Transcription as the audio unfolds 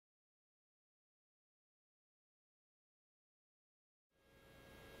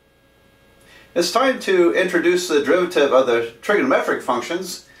It's time to introduce the derivative of the trigonometric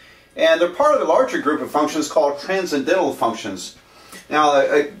functions, and they're part of a larger group of functions called transcendental functions. Now,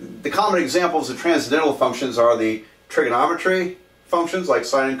 the common examples of transcendental functions are the trigonometry functions like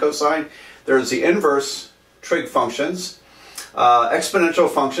sine and cosine. There's the inverse trig functions, exponential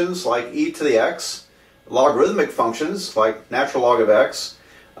functions like e to the x, logarithmic functions like natural log of x,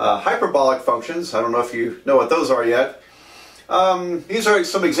 hyperbolic functions. I don't know if you know what those are yet. These are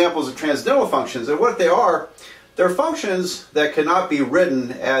some examples of transcendental functions, and what they are, they're functions that cannot be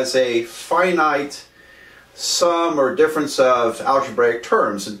written as a finite sum or difference of algebraic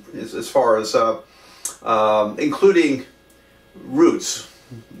terms, as far as including roots,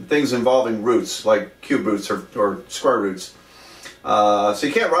 things involving roots like cube roots or square roots. So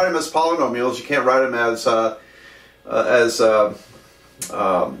you can't write them as polynomials. You can't write them as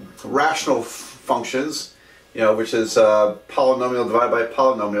rational functions, which is polynomial divided by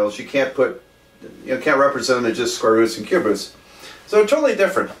polynomials. You can't can't represent them as just square roots and cube roots. So they're totally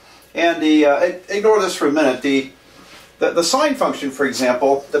different. And ignore this for a minute. The sine function, for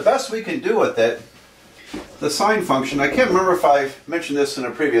example, the best we can do with it, the sine function, I can't remember if I mentioned this in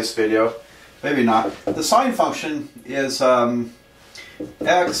a previous video, maybe not. The sine function is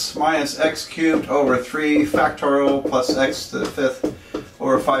x minus x cubed over 3 factorial plus x to the 5th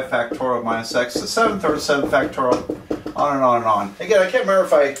over 5 factorial minus x to the 7th over 7 factorial, on and on and on. Again, I can't remember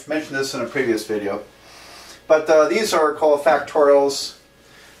if I mentioned this in a previous video, but these are called factorials.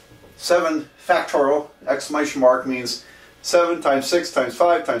 7 factorial, exclamation mark, means 7 times 6 times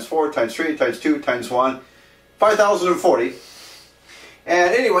 5 times 4 times 3 times 2 times 1, 5040.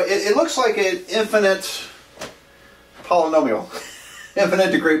 And anyway, it looks like an infinite polynomial,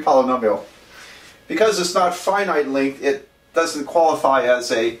 infinite degree polynomial. Because it's not finite length, it doesn't qualify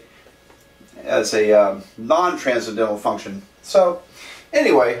as a non-transcendental function. So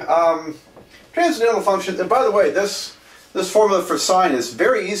anyway, transcendental functions, and by the way, this formula for sine is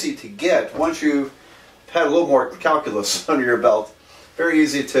very easy to get once you've had a little more calculus under your belt. Very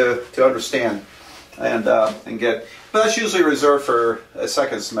easy to understand and get. But that's usually reserved for a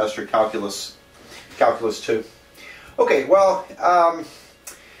second semester calculus 2. Okay, well,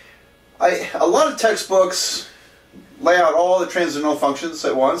 a lot of textbooks lay out all the transcendental functions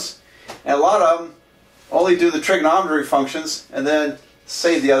at once, and a lot of them only do the trigonometry functions and then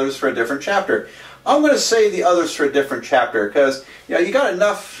save the others for a different chapter. I'm going to save the others for a different chapter because you got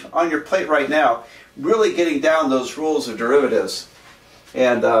enough on your plate right now really getting down those rules of derivatives.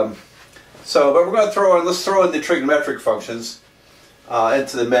 And but we're going to let's throw in the trigonometric functions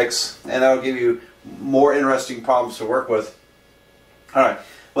into the mix, and that'll give you more interesting problems to work with. Alright,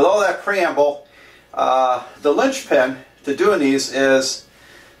 with all that preamble, the linchpin to doing these is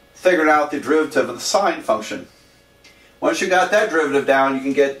figuring out the derivative of the sine function. Once you got that derivative down, you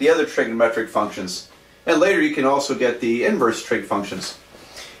can get the other trigonometric functions. And later you can also get the inverse trig functions.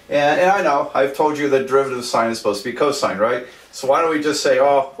 And I know, I've told you that derivative of sine is supposed to be cosine, right? So why don't we just say,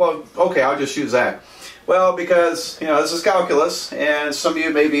 oh, well, okay, I'll just use that. Well, because, this is calculus, and some of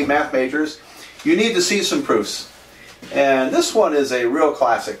you may be math majors. You need to see some proofs. And this one is a real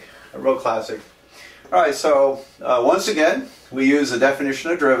classic, Alright, so once again, we use the definition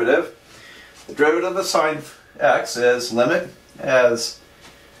of derivative. The derivative of sine x is limit as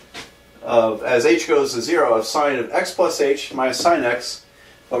h goes to 0 of sine of x plus h minus sine x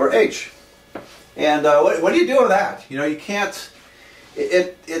over h. And what do you do with that? You can't.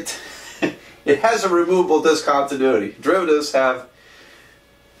 It has a removable discontinuity. Derivatives have.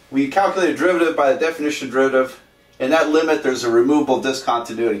 We calculate a derivative by the definition of derivative. In that limit, there's a removable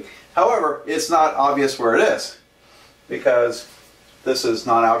discontinuity. However, it's not obvious where it is because this is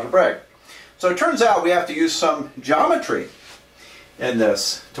non-algebraic. So it turns out we have to use some geometry in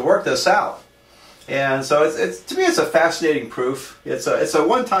this to work this out. And so to me, it's a fascinating proof. It's a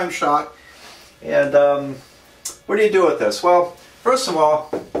one-time shot. And what do you do with this? Well, first of all,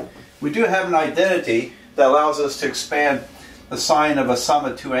 we do have an identity that allows us to expand the sine of a sum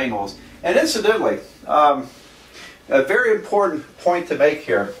of two angles. And incidentally, a very important point to make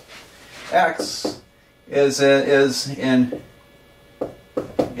here. X is in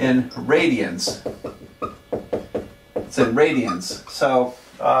radians. It's in radians. So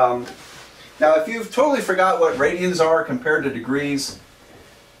now if you've totally forgot what radians are compared to degrees,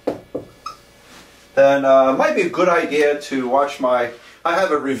 then it might be a good idea to watch I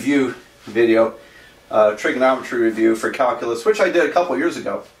have a review video, trigonometry review for calculus, which I did a couple years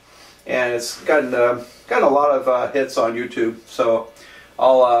ago. And it's gotten a lot of hits on YouTube. So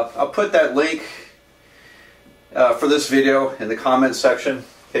I'll put that link for this video in the comments section in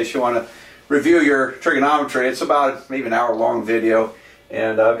case you want to review your trigonometry. It's about maybe an hour-long video,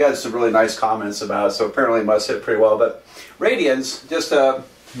 And I've got some really nice comments about it, so apparently it must hit pretty well. But radians, just a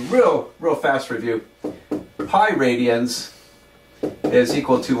real fast review. Pi radians is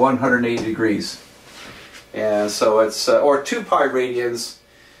equal to 180 degrees. And so it's, or 2 pi radians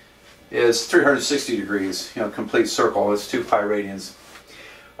is 360 degrees, you know, complete circle. It's 2 pi radians.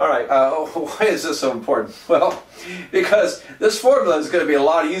 All right, why is this so important? Well, because this formula is going to be a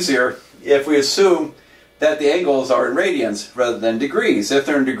lot easier if we assume that the angles are in radians rather than degrees. If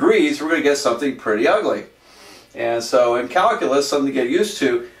they're in degrees, we're going to get something pretty ugly. And so in calculus, something to get used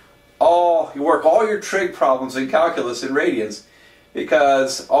to, you work all your trig problems in calculus in radians,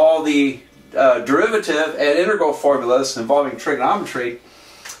 because all the derivative and integral formulas involving trigonometry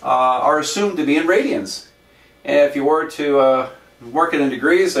are assumed to be in radians. And if you were to work it in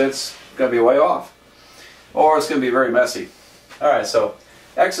degrees, it's going to be way off. Or it's going to be very messy. Alright, so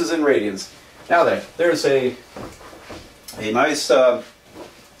x is in radians. Now then, there's a nice, as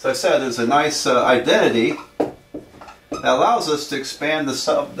I said, there's a nice identity that allows us to expand the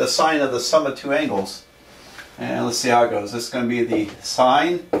sine of the sum of two angles. And let's see how it goes. This is going to be the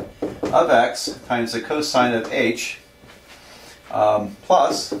sine of x times the cosine of h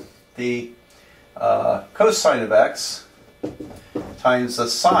plus the cosine of x times the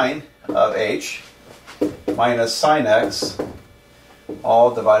sine of h minus sine x,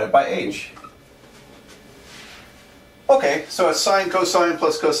 all divided by h. Okay, so it's sine cosine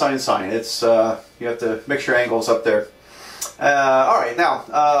plus cosine sine. It's you have to mix your angles up there. All right, now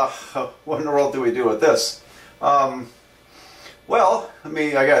what in the world do we do with this? Well, I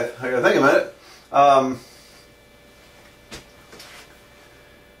gotta think a minute.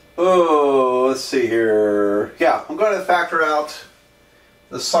 Oh, let's see here. Yeah, I'm going to factor out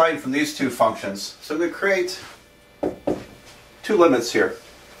the sine from these two functions. So I'm going to create two limits here.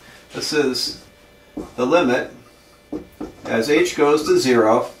 This is the limit as h goes to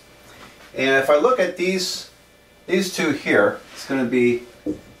 0. And if I look at these two here, it's going to be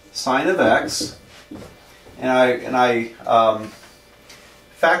sine of x, and I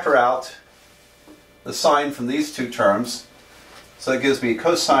factor out the sine from these two terms. So that gives me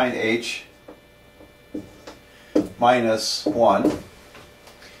cosine h minus 1.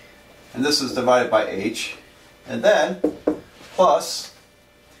 And this is divided by h. And then plus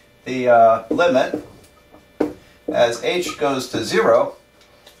the limit as h goes to 0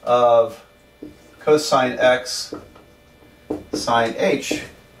 of cosine x sine h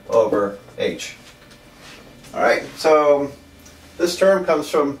over h. Alright, so this term comes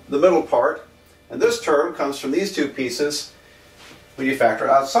from the middle part, and this term comes from these two pieces when you factor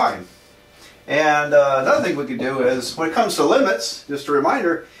out sine. And another thing we can do is, when it comes to limits, just a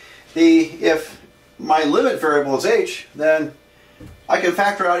reminder, if my limit variable is h, then I can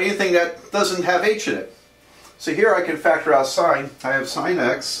factor out anything that doesn't have h in it. So here I can factor out sine. I have sine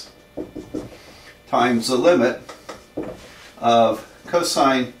x times the limit of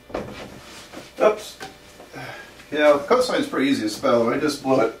cosine, oops, you know, cosine is pretty easy to spell, I just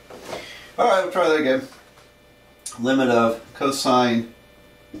blew it. Alright, we'll try that again. Limit of cosine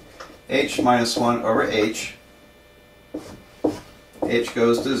h minus 1 over h. H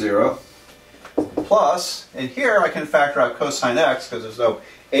goes to 0. Plus, and here I can factor out cosine x because there's no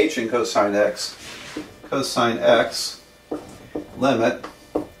h in cosine x. Cosine x, limit,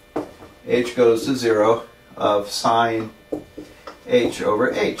 h goes to 0 of sine h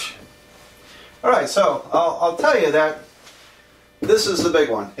over h. Alright, so I'll tell you that this is the big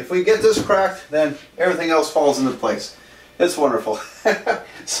one. If we get this cracked, then everything else falls into place. It's wonderful.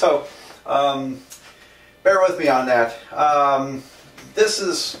 So, bear with me on that. This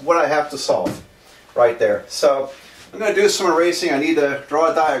is what I have to solve right there. So, I'm going to do some erasing. I need to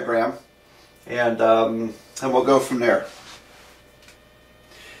draw a diagram, and we'll go from there.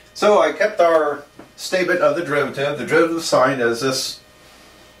 So, I kept our statement of the derivative of sine as this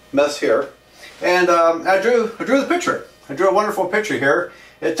mess here. And I drew the picture. I drew a wonderful picture here.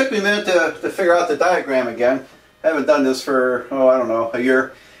 It took me a minute to figure out the diagram again. I haven't done this for, oh, I don't know, a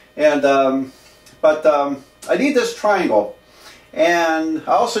year. And but I need this triangle. And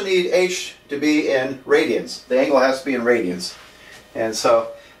I also need h to be in radians. The angle has to be in radians. And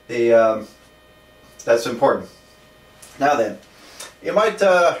so that's important. Now then, you might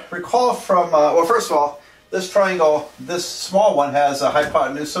recall from, well, first of all, this triangle, this small one has a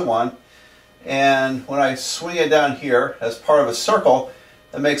hypotenuse of 1. And when I swing it down here as part of a circle,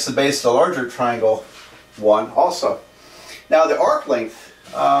 that makes the base of the larger triangle 1 also. Now the arc length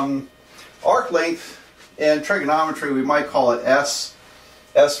in trigonometry we might call it S.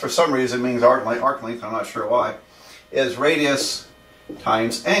 S for some reason means arc length, I'm not sure why, is radius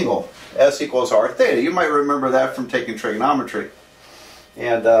times angle. S equals r theta. You might remember that from taking trigonometry.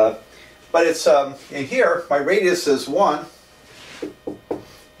 And but it's in here, my radius is 1,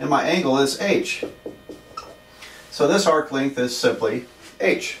 and my angle is h. So this arc length is simply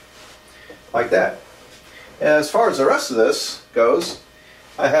h, like that. As far as the rest of this goes,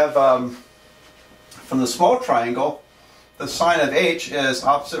 I have, from the small triangle, the sine of h is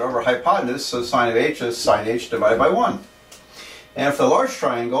opposite over hypotenuse, so sine of h is sine h divided by 1. And for the large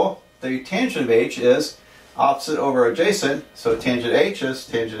triangle, the tangent of h is opposite over adjacent, so tangent h is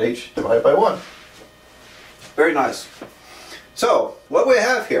tangent h divided by 1. Very nice. So, what we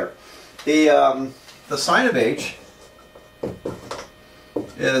have here, the sine of h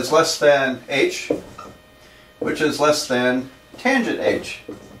is less than h, which is less than tangent h.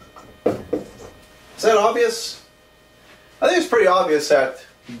 Is that obvious? I think it's pretty obvious that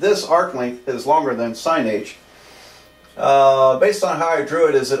this arc length is longer than sine h. Based on how I drew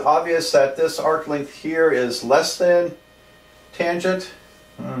it, is it obvious that this arc length here is less than tangent?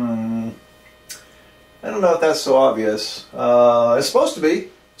 I don't know if that's so obvious. It's supposed to be.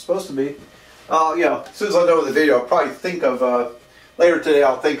 It's supposed to be. You know, as soon as I'm done with the video, I'll probably think of, later today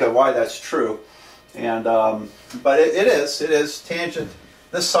I'll think of why that's true. And, but it is tangent.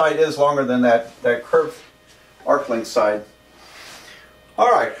 This side is longer than that curved arc length side.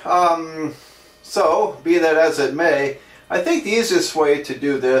 Alright, so be that as it may, I think the easiest way to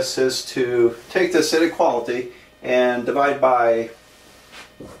do this is to take this inequality and divide by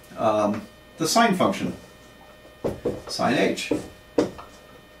the sine function, sine h.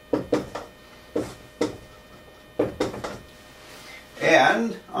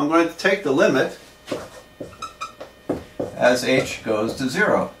 And I'm going to take the limit as h goes to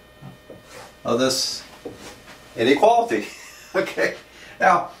 0 of this inequality. Okay,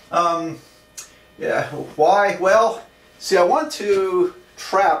 now, yeah, why? Well, see, I want to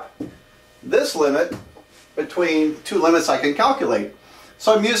trap this limit between two limits I can calculate.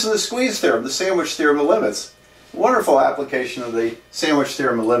 So I'm using the squeeze theorem, the sandwich theorem of limits. Wonderful application of the sandwich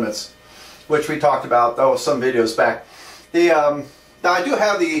theorem of limits, which we talked about, some videos back. Now I do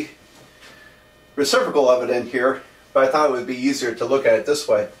have the reciprocal of it in here, but I thought it would be easier to look at it this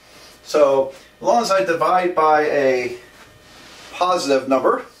way. So as long as I divide by a positive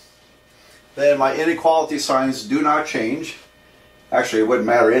number, then my inequality signs do not change. Actually, it wouldn't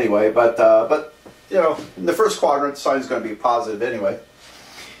matter anyway, but you know, in the first quadrant, the sign is going to be positive anyway.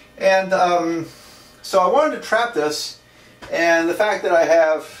 And so I wanted to trap this, and the fact that I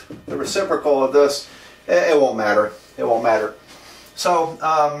have the reciprocal of this, it won't matter. It won't matter. So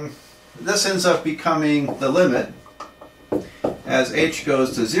this ends up becoming the limit as h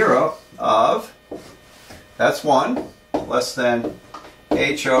goes to 0 of, that's 1, less than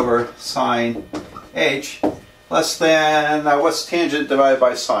h over sine h, less than, what's tangent divided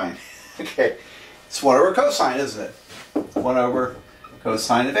by sine? Okay, it's 1 over cosine, isn't it? 1 over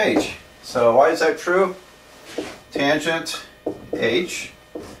cosine of h. So why is that true? Tangent h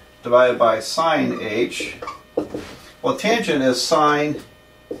divided by sine h. Well, tangent is sine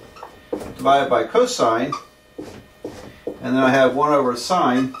divided by cosine, and then I have 1 over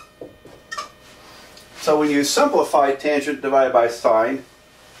sine. So when you simplify tangent divided by sine,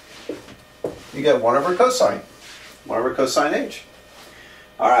 you get 1 over cosine. 1 over cosine h.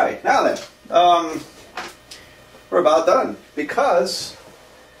 Alright, now then, we're about done. Because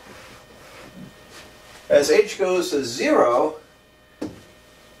as h goes to 0,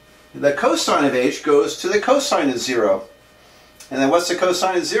 the cosine of h goes to the cosine of 0. And then what's the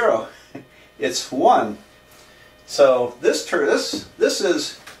cosine of 0? It's 1. So this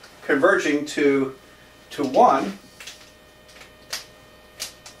is converging to 1.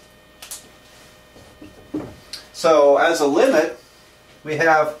 So as a limit, we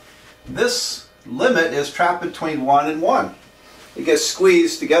have this limit is trapped between 1 and 1. It gets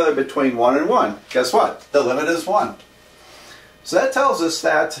squeezed together between 1 and 1. Guess what? The limit is 1. So that tells us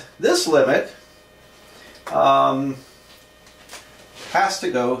that this limit has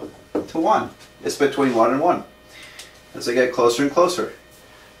to go to 1. It's between 1 and 1 as they get closer and closer.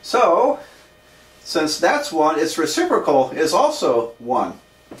 So, since that's 1, its reciprocal is also 1.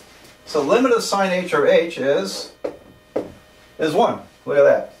 So limit of sine h over h is 1. Look at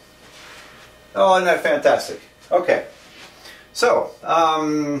that. Oh, isn't that fantastic? Okay. So,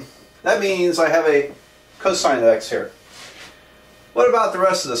 that means I have a cosine of x here. What about the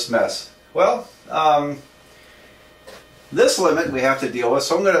rest of this mess? Well, this limit we have to deal with,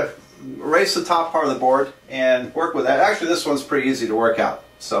 so I'm going to erase the top part of the board and work with that. Actually, this one's pretty easy to work out.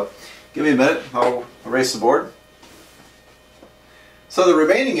 So, give me a minute, I'll erase the board. So the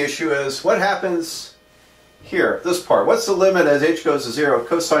remaining issue is what happens here, this part. What's the limit as h goes to 0,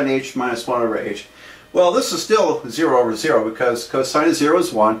 cosine h minus 1 over h? Well, this is still 0 over 0 because cosine of 0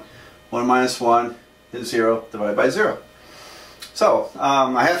 is 1. 1 minus 1 is 0 divided by 0. So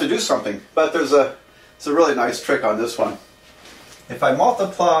I have to do something, but there's a really nice trick on this one. If I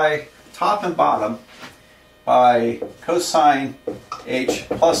multiply top and bottom by cosine h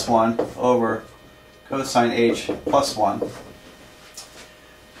plus 1 over cosine h plus 1,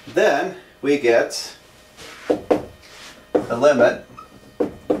 then we get the limit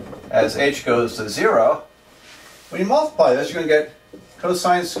as h goes to 0. When you multiply this, you're going to get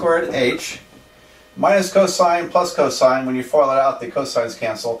cosine squared h minus cosine plus cosine. When you FOIL it out, the cosines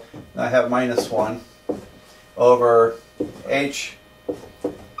cancel. And I have minus 1 over h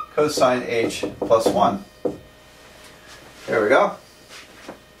cosine h plus 1. There we go.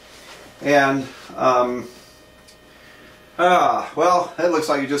 And, well, it looks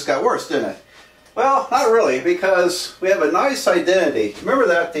like it just got worse, didn't it? Well, not really, because we have a nice identity. Remember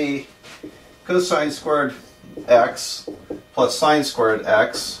that the cosine squared x plus sine squared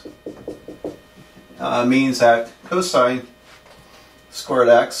x means that cosine squared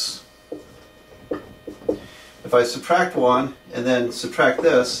x, if I subtract 1 and then subtract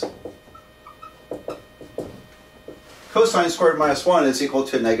this, cosine squared minus 1 is equal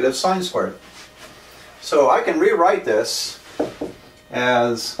to negative sine squared. So I can rewrite this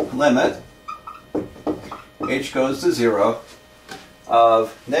as limit h goes to 0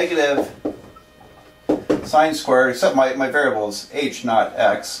 of negative sine squared, except my variable is h, not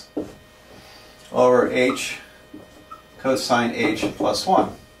x, over h cosine h plus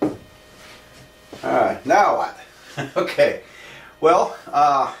 1. Alright, now what? Okay, well,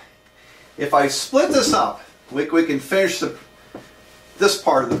 if I split this up, we can finish this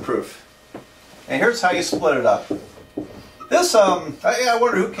part of the proof. And here's how you split it up. This, I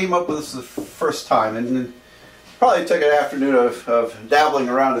wonder who came up with this the first time, and probably took an afternoon of dabbling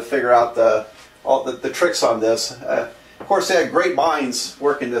around to figure out all the tricks on this. Of course, they had great minds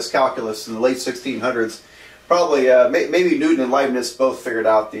working this calculus in the late 1600s. Probably, maybe Newton and Leibniz both figured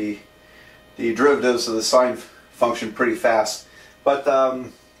out the derivatives of the sine function pretty fast. But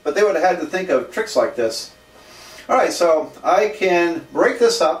they would have had to think of tricks like this. Alright, so I can break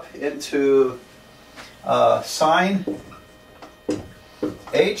this up into sine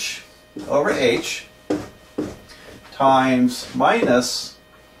h over h times minus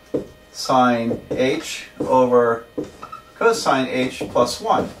sine h over cosine h plus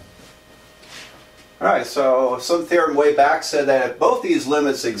 1. Alright, so some theorem way back said that if both these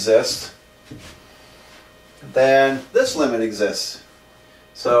limits exist, then this limit exists.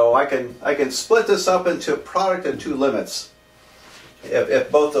 So I can split this up into a product of two limits if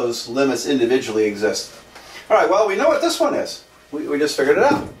both those limits individually exist. Alright, well, we know what this one is. We just figured it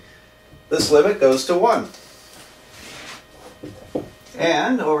out. This limit goes to 1.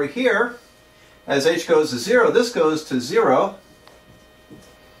 And over here, as h goes to 0, this goes to 0,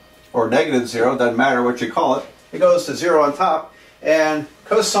 or negative 0, doesn't matter what you call it. It goes to 0 on top, and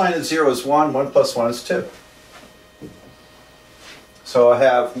cosine of 0 is 1, 1 plus 1 is 2. So I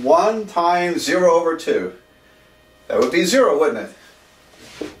have 1 times 0 over 2. That would be 0, wouldn't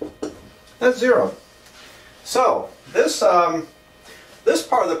it? That's 0. So this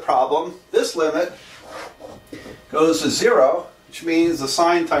part of the problem, this limit goes to 0, which means the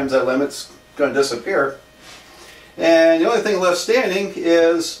sine times that limit's going to disappear. And the only thing left standing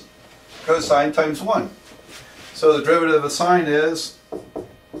is cosine times 1. So the derivative of sine is,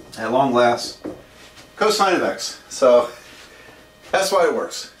 at long last, cosine of x. So that's why it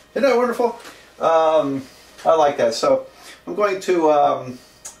works. Isn't that wonderful? I like that. So I'm going to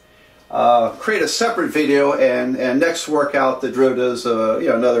create a separate video and next work out the derivatives of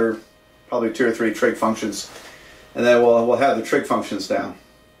another probably 2 or 3 trig functions, and then we'll have the trig functions down.